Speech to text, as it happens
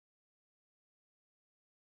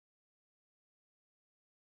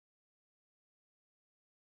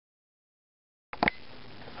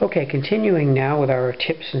Okay, continuing now with our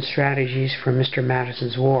tips and strategies from Mr.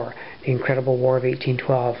 Madison's War, the Incredible War of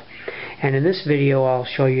 1812. And in this video I'll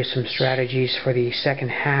show you some strategies for the second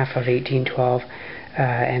half of 1812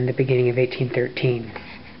 and the beginning of 1813.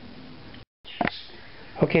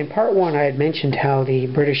 Okay, in part one I had mentioned how the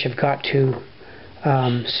British have got to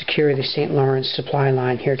secure the St. Lawrence supply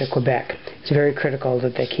line here to Quebec. It's very critical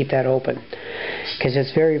that they keep that open because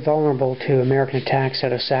it's very vulnerable to American attacks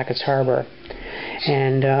out of Sackett's Harbor.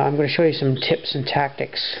 And I'm going to show you some tips and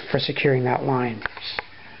tactics for securing that line.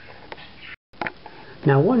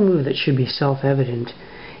 Now, one move that should be self-evident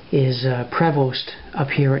is Prevost up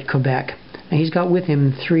here at Quebec. Now, he's got with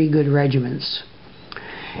him 3 good regiments,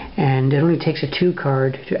 and it only takes a 2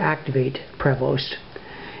 card to activate Prevost.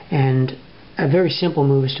 And a very simple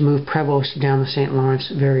move is to move Prevost down the St.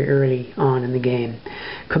 Lawrence very early on in the game.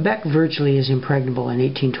 Quebec virtually is impregnable in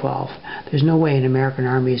 1812. There's no way an American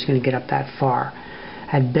army is going to get up that far.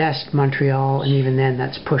 At best, Montreal, and even then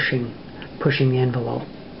that's pushing the envelope.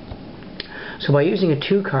 So by using a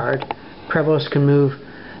 2 card, Prevost can move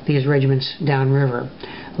these regiments downriver,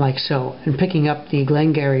 like so, and picking up the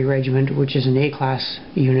Glengarry regiment, which is an A-class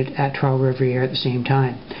unit at Trois-Rivières at the same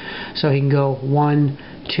time. So he can go 1,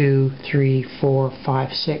 2, 3, 4,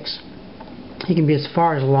 5, 6. He can be as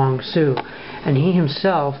far as Long Sault, and he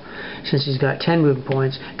himself, since he's got 10 movement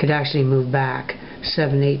points, could actually move back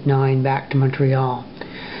 7, 8, 9 back to Montreal.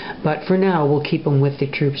 But for now we'll keep him with the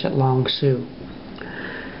troops at Long Sault.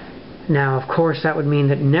 Now of course that would mean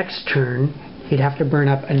that next turn he'd have to burn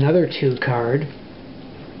up another 2 card.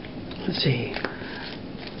 Let's see,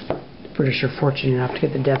 the British are fortunate enough to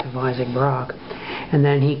get the death of Isaac Brock, and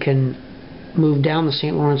then he can move down the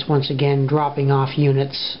St. Lawrence once again, dropping off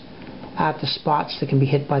units at the spots that can be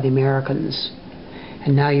hit by the Americans.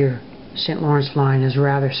 And now your St. Lawrence line is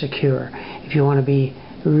rather secure. If you want to be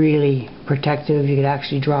really protective, you could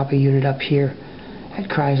actually drop a unit up here at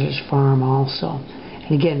Chrysler's Farm also.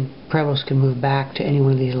 And again, Prevost can move back to any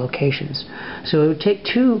one of these locations. So it would take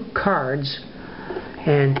 2 cards,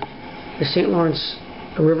 and the St. Lawrence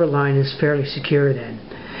River line is fairly secure then.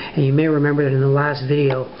 And you may remember that in the last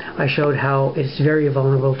video I showed how it's very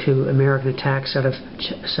vulnerable to American attacks out of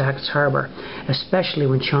Sackett's Harbor, especially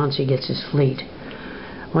when Chauncey gets his fleet.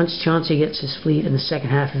 Once Chauncey gets his fleet in the second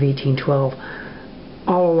half of 1812,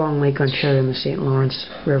 all along Lake Ontario and the St. Lawrence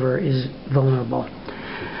River is vulnerable.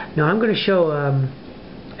 Now I'm going to show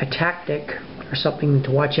a tactic or something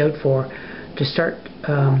to watch out for to start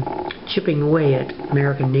chipping away at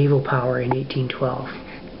American naval power in 1812.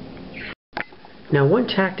 Now, one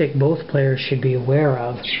tactic both players should be aware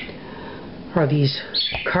of are these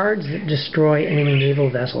cards that destroy enemy naval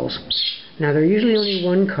vessels. Now, they're usually only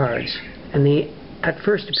 1 cards, and they at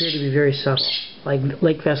first appear to be very subtle, like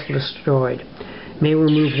Lake Vessel Destroyed. May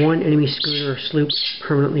remove 1 enemy schooner or sloop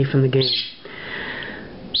permanently from the game.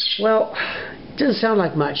 Well, it doesn't sound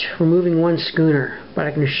like much, removing 1 schooner, but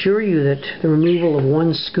I can assure you that the removal of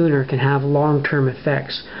 1 schooner can have long-term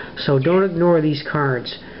effects, so don't ignore these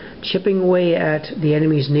cards. Chipping away at the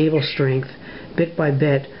enemy's naval strength, bit by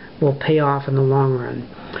bit, will pay off in the long run,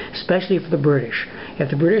 especially for the British.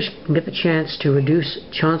 If the British can get the chance to reduce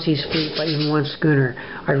Chauncey's fleet by even 1 schooner,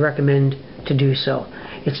 I'd recommend to do so.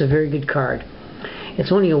 It's a very good card.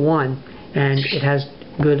 It's only a 1, and it has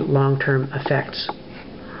good long-term effects.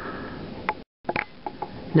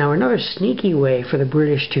 Now, another sneaky way for the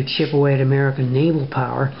British to chip away at American naval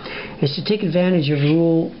power is to take advantage of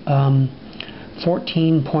Rule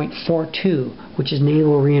 14.42, which is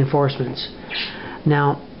naval reinforcements.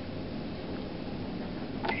 Now,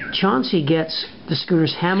 Chauncey gets the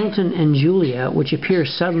schooners Hamilton and Julia, which appear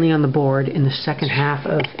suddenly on the board in the second half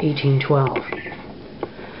of 1812.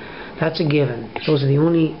 That's a given. Those are the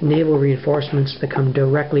only naval reinforcements that come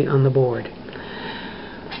directly on the board.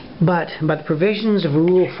 But by the provisions of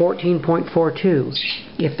Rule 14.42,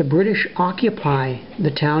 if the British occupy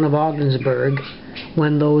the town of Ogdensburg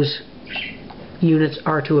when those units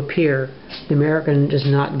are to appear, the American does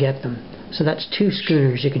not get them. So that's 2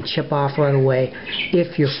 schooners you can chip off right away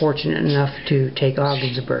if you're fortunate enough to take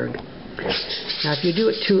Ogdensburg. Now, if you do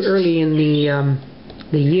it too early in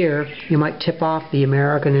the year, you might tip off the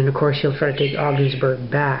American, and of course he'll try to take Ogdensburg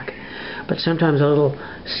back. But sometimes a little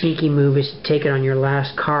sneaky move is to take it on your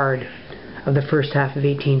last card of the first half of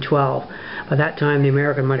 1812. By that time the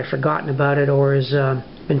American might have forgotten about it or has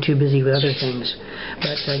been too busy with other things.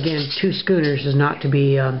 But again, 2 schooners is not to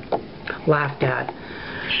be laughed at.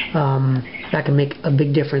 That can make a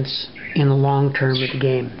big difference in the long term of the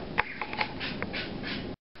game.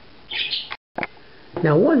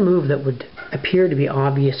 Now, one move that would appear to be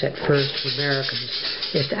obvious at first to Americans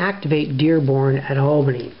is to activate Dearborn at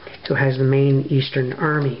Albany. So it has the main Eastern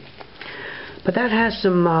Army. But that has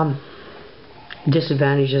some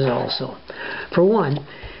disadvantages also. For one,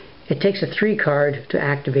 it takes a 3 card to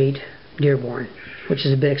activate Dearborn, which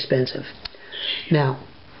is a bit expensive. Now,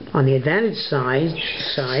 on the advantage side,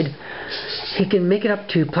 he can make it up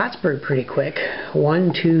to Plattsburgh pretty quick.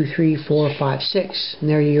 1, 2, 3, 4, 5, 6. And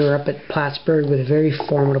there you're up at Plattsburgh with a very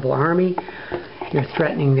formidable army. You're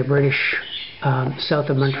threatening the British south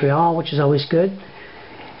of Montreal, which is always good.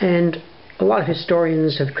 And a lot of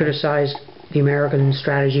historians have criticized the American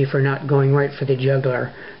strategy for not going right for the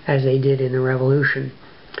jugular, as they did in the Revolution.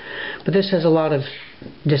 But this has a lot of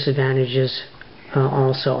disadvantages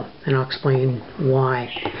also, and I'll explain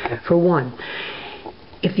why. For one,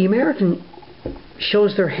 if the American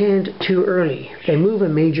shows their hand too early, they move a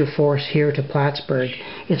major force here to Plattsburgh,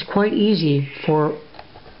 it's quite easy for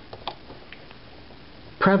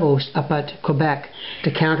Prevost up at Quebec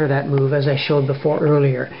to counter that move, as I showed before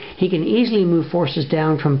earlier. He can easily move forces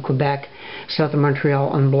down from Quebec south of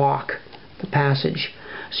Montreal and block the passage.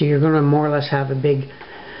 So you're going to more or less have a big,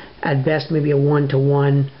 at best maybe a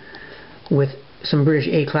 1-to-1 with some British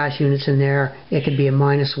A-class units in there. It could be a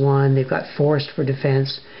 -1. They've got forced for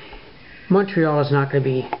defense. Montreal is not going to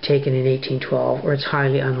be taken in 1812, or it's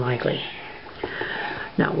highly unlikely.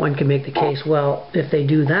 Now, one can make the case, well, if they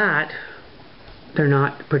do that, they're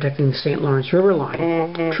not protecting the St. Lawrence River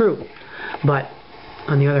line. True. But,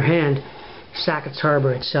 on the other hand, Sackett's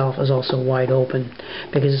Harbor itself is also wide open,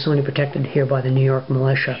 because it's only protected here by the New York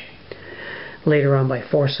militia. Later on by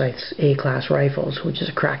Forsyth's A-class rifles, which is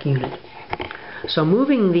a crack unit. So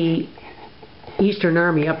moving the Eastern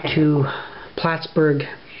Army up to Plattsburgh,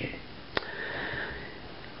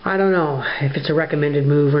 I don't know if it's a recommended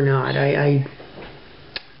move or not.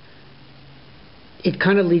 It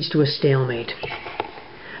kind of leads to a stalemate.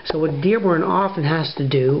 So what Dearborn often has to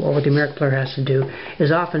do, or what the American player has to do,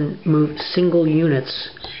 is often move single units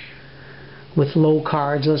with low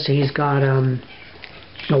cards. Let's say he's got a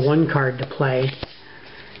 1 card to play.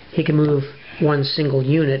 He can move 1 single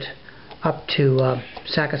unit up to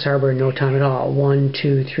Sackett's Harbor in no time at all. 1,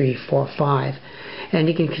 2, 3, 4, 5. And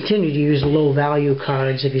he can continue to use low value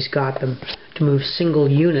cards if he's got them to move single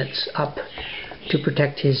units up to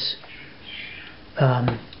protect his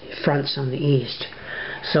fronts on the east.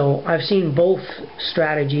 So I've seen both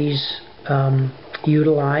strategies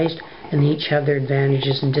utilized, and they each have their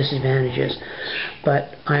advantages and disadvantages.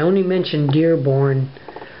 But I only mentioned Dearborn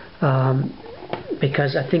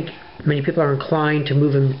because I think many people are inclined to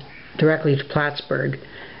move him directly to Plattsburgh,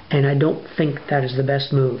 and I don't think that is the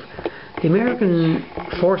best move. The American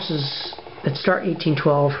forces that start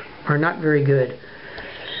 1812 are not very good.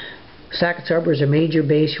 Sackett's Harbor is a major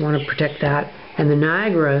base, you want to protect that, and the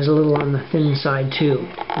Niagara is a little on the thin side too,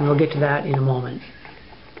 and we'll get to that in a moment.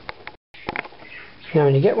 Now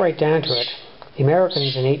when you get right down to it, the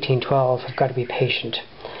Americans in 1812 have got to be patient,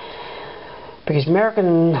 because the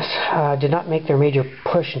Americans did not make their major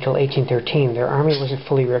push until 1813. Their army wasn't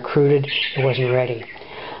fully recruited, it wasn't ready.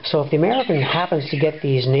 So if the American happens to get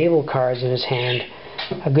these naval cards in his hand,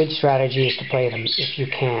 a good strategy is to play them if you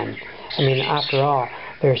can. I mean, after all,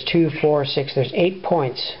 there's 2, 4, 6, there's 8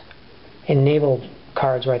 points in naval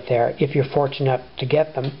cards right there, if you're fortunate enough to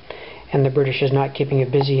get them, and the British is not keeping you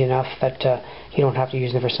busy enough that you don't have to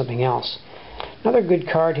use them for something else. Another good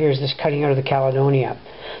card here is this cutting out of the Caledonia.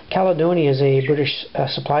 Caledonia is a British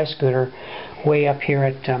supply schooner way up here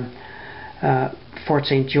at Fort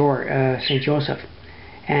St. Joseph.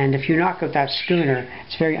 And if you knock out that schooner,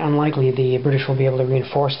 it's very unlikely the British will be able to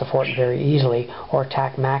reinforce the fort very easily or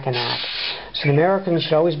attack Mackinac. So the Americans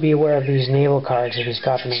should always be aware of these naval cards if he's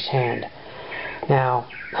got them in his hand. Now,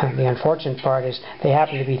 the unfortunate part is they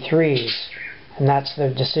happen to be 3s, and that's the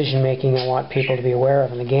decision making I want people to be aware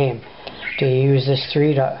of in the game. Do you use this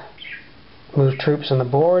 3 to move troops on the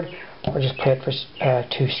board, or just play it for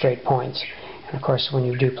 2 straight points? And of course, when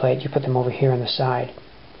you do play it, you put them over here on the side.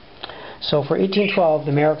 So for 1812,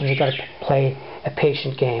 the Americans have got to play a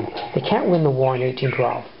patient game. They can't win the war in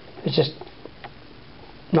 1812. It's just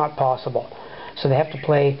not possible. So they have to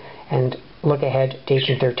play and look ahead to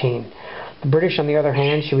 1813. The British, on the other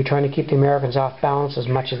hand, should be trying to keep the Americans off balance as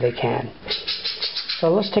much as they can. So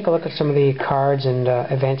let's take a look at some of the cards and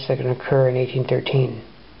events that can occur in 1813.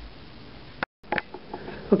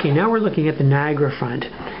 Okay, now we're looking at the Niagara front,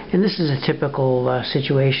 and this is a typical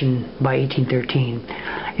situation by 1813.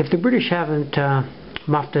 If the British haven't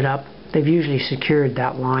muffed it up, they've usually secured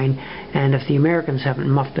that line, and if the Americans haven't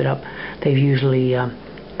muffed it up, they've usually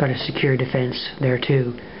got a secure defense there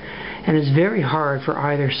too. And it's very hard for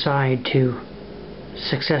either side to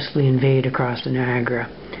successfully invade across the Niagara.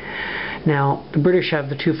 Now, the British have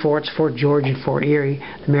the two forts, Fort George and Fort Erie.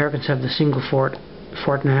 The Americans have the single fort,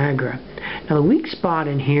 Fort Niagara. Now, the weak spot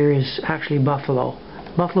in here is actually Buffalo.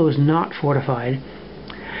 Buffalo is not fortified,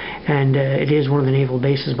 and it is one of the naval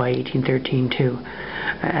bases by 1813 too,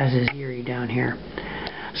 as is Erie down here.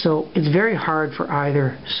 So it's very hard for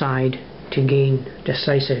either side to gain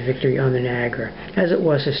decisive victory on the Niagara, as it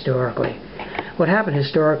was historically. What happened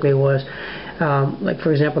historically was, like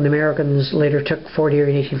for example, the Americans later took Fort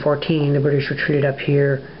Erie in 1814, the British retreated up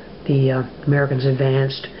here, the Americans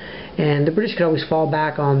advanced, and the British could always fall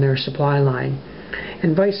back on their supply line.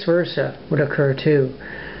 And vice versa would occur too.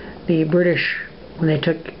 The British, when they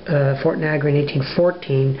took Fort Niagara in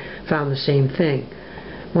 1814, found the same thing.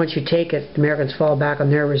 Once you take it, the Americans fall back on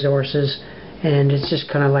their resources, and it's just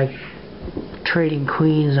kind of like trading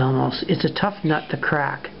queens almost. It's a tough nut to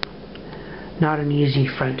crack, not an easy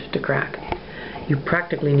front to crack. You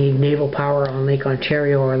practically need naval power on Lake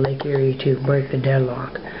Ontario or Lake Erie to break the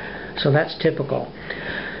deadlock. So that's typical.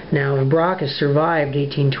 Now, if Brock has survived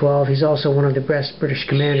 1812, he's also one of the best British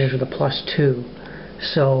commanders with a +2.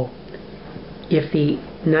 So, if the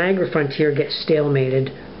Niagara frontier gets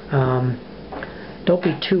stalemated, don't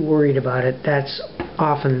be too worried about it. That's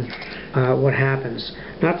often what happens.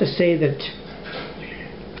 Not to say that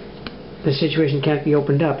the situation can't be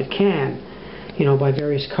opened up. It can, you know, by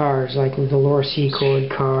various cards, like the Lower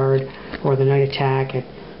Seacord card or the Night Attack at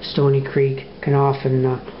Stony Creek can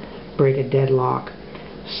often break a deadlock.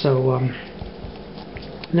 So,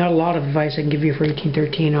 not a lot of advice I can give you for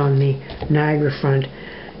 1813 on the Niagara front,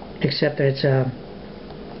 except that it's a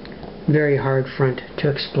very hard front to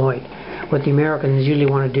exploit. What the Americans usually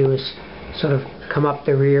want to do is sort of come up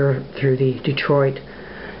the rear through the Detroit,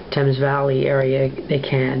 Thames Valley area. They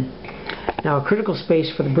can. Now, a critical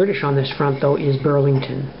space for the British on this front, though, is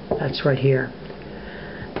Burlington. That's right here.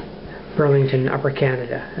 Burlington, Upper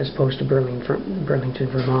Canada, as opposed to Burlington,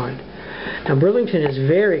 Vermont. Now, Burlington is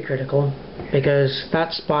very critical because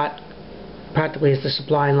that spot practically is the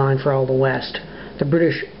supply line for all the West. The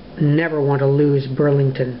British never want to lose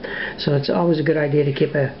Burlington, so it's always a good idea to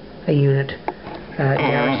keep a unit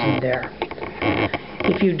garrisoned there.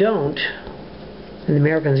 If you don't, and the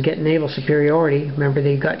Americans get naval superiority, remember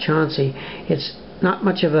they got Chauncey, it's not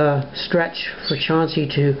much of a stretch for Chauncey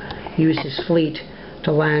to use his fleet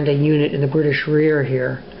to land a unit in the British rear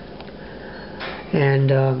here.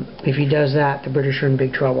 And if he does that, the British are in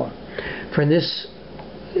big trouble. For this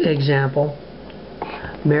example,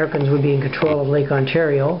 Americans would be in control of Lake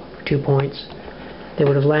Ontario for 2 points. They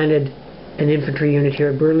would have landed an infantry unit here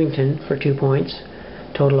at Burlington for 2 points,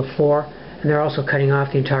 total of 4, and they're also cutting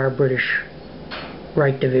off the entire British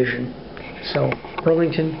right division. So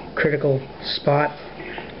Burlington, critical spot.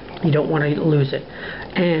 You don't want to lose it.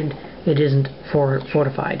 And it isn't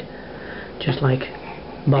fortified, just like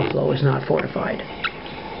Buffalo is not fortified.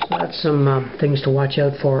 So that's some things to watch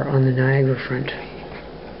out for on the Niagara front.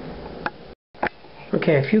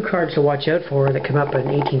 Okay, a few cards to watch out for that come up in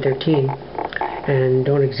 1813 and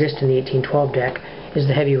don't exist in the 1812 deck is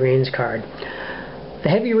the Heavy Rains card. The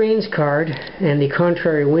Heavy Rains card and the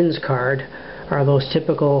Contrary Winds card are those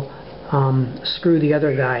typical screw the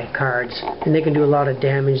other guy cards, and they can do a lot of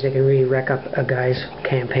damage. They can really wreck up a guy's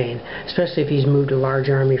campaign, especially if he's moved a large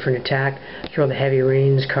army for an attack. Throw the Heavy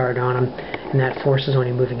Rains card on him, and that force is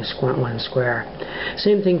only moving one square.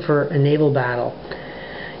 Same thing for a naval battle.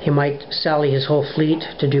 He might sally his whole fleet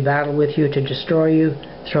to do battle with you, to destroy you.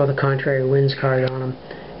 Throw the Contrary Winds card on him,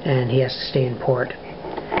 and he has to stay in port.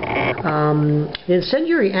 The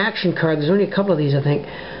Incendiary Action card, there's only a couple of these, I think.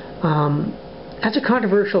 That's a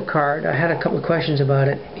controversial card. I had a couple of questions about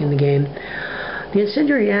it in the game. The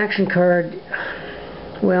Incendiary Action card,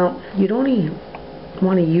 well, you'd only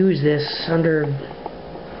want to use this under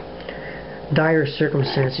dire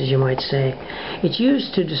circumstances, you might say. It's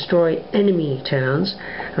used to destroy enemy towns.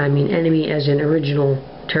 I mean enemy as in original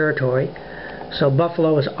territory. So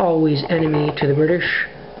Buffalo is always enemy to the British.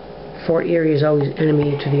 Fort Erie is always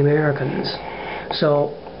enemy to the Americans.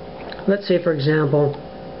 So let's say, for example,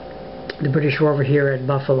 the British were over here at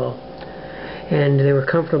Buffalo and they were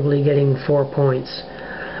comfortably getting 4 points,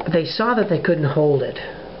 but they saw that they couldn't hold it.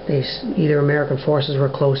 Either American forces were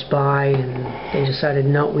close by and they decided,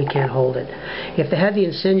 no, we can't hold it. If they had the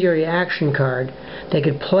Incendiary Action card, they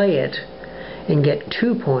could play it and get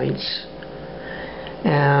 2 points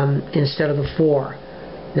instead of the 4.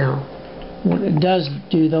 Now, what it does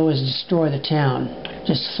do, though, is destroy the town.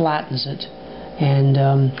 Just flattens it,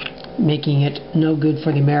 and making it no good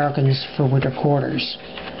for the Americans for winter quarters.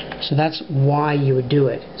 So that's why you would do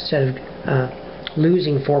it. Instead of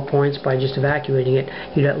losing 4 points by just evacuating it,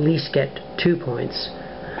 you'd at least get 2 points.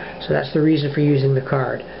 So that's the reason for using the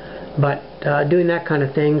card. But doing that kind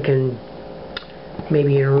of thing can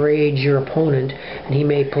maybe enrage your opponent, and he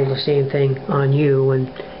may pull the same thing on you and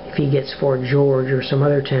if he gets Fort George or some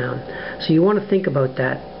other town. So you want to think about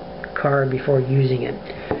that card before using it.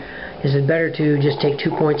 Is it better to just take 2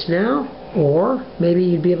 points now, or maybe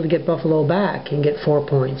you'd be able to get Buffalo back and get 4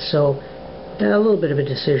 points? So a little bit of a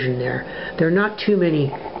decision there. There are not too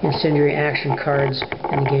many incendiary action cards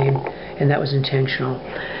in the game, and that was intentional.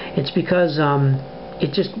 It's because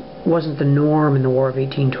it just wasn't the norm in the War of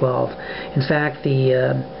 1812. In fact, the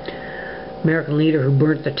American leader who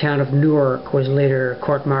burnt the town of Newark was later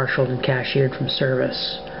court-martialed and cashiered from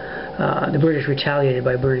service. The British retaliated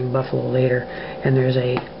by burning Buffalo later, and there's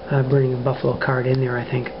a burning of Buffalo card in there, I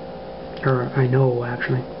think. Or I know,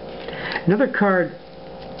 actually. Another card,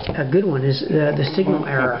 a good one, is the signal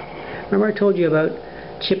error. Remember I told you about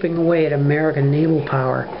chipping away at American naval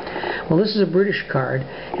power? Well, this is a British card,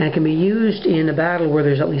 and it can be used in a battle where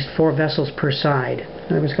there's at least 4 vessels per side.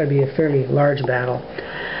 It's got to be a fairly large battle.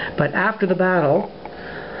 But after the battle,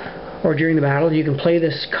 or during the battle, you can play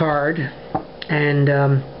this card, and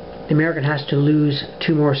the American has to lose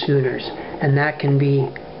 2 more schooners, and that can be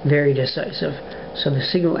very decisive. So the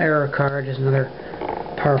signal error card is another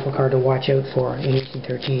powerful card to watch out for in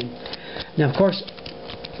 1813. Now, of course,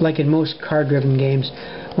 like in most card-driven games,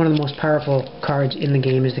 one of the most powerful cards in the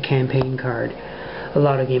game is the campaign card. A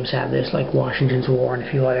lot of games have this, like Washington's War and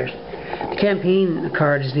a few others. The campaign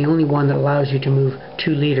card is the only one that allows you to move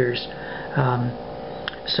 2 leaders.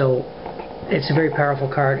 So it's a very powerful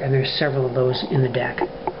card, and there's several of those in the deck.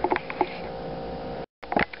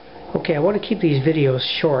 Okay, I want to keep these videos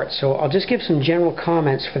short, so I'll just give some general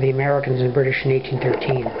comments for the Americans and British in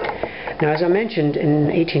 1813. Now, as I mentioned, in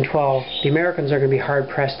 1812, the Americans are going to be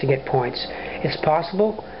hard-pressed to get points. It's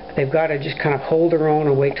possible, but they've got to just kind of hold their own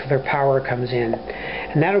and wait till their power comes in.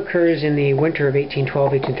 And that occurs in the winter of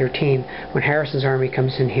 1812-1813, when Harrison's army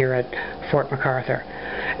comes in here at Fort MacArthur.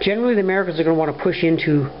 Generally, the Americans are going to want to push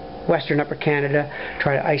into western Upper Canada,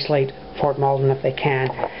 try to isolate Fort Malden if they can,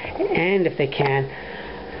 and if they can,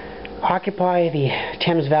 occupy the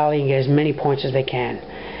Thames Valley and get as many points as they can.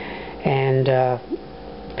 And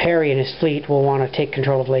Perry and his fleet will want to take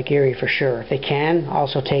control of Lake Erie for sure. If they can,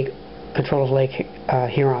 also take control of Lake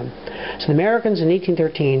Huron. So the Americans in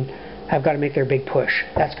 1813 have got to make their big push.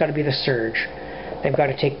 That's got to be the surge. They've got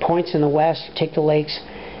to take points in the west, take the lakes,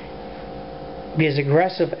 be as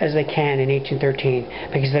aggressive as they can in 1813,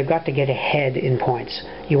 because they've got to get ahead in points.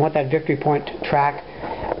 You want that victory point track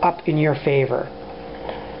up in your favor.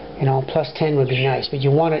 You know, plus 10 would be nice, but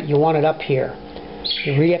you want it up here.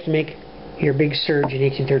 You really have to make your big surge in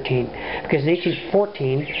 1813, because in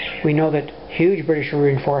 1814 we know that huge British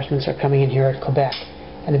reinforcements are coming in here at Quebec,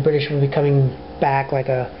 and the British will be coming back like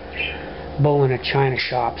a bull in a china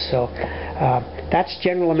shop. So that's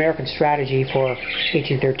general American strategy for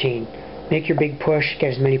 1813. Make your big push,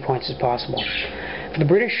 get as many points as possible. For the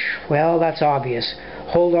British, well, that's obvious.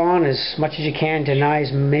 Hold on as much as you can, deny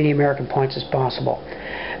as many American points as possible.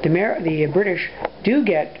 The British do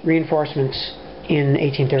get reinforcements in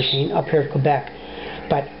 1813 up here at Quebec,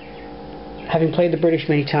 but having played the British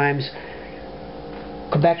many times,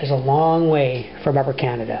 Quebec is a long way from Upper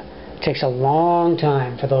Canada. It takes a long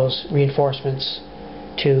time for those reinforcements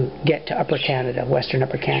to get to Upper Canada, Western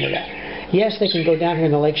Upper Canada. Yes, they can go down here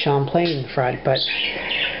in the Lake Champlain front, but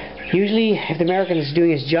usually if the American is doing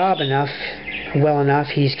his job well enough,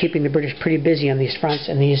 he's keeping the British pretty busy on these fronts,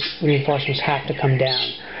 and these reinforcements have to come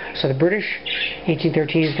down. So the British,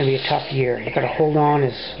 1813 is going to be a tough year. They've got to hold on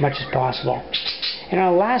as much as possible. In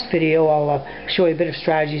our last video, I'll show you a bit of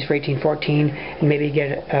strategies for 1814 and maybe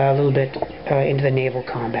get a little bit into the naval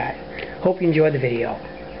combat. Hope you enjoyed the video.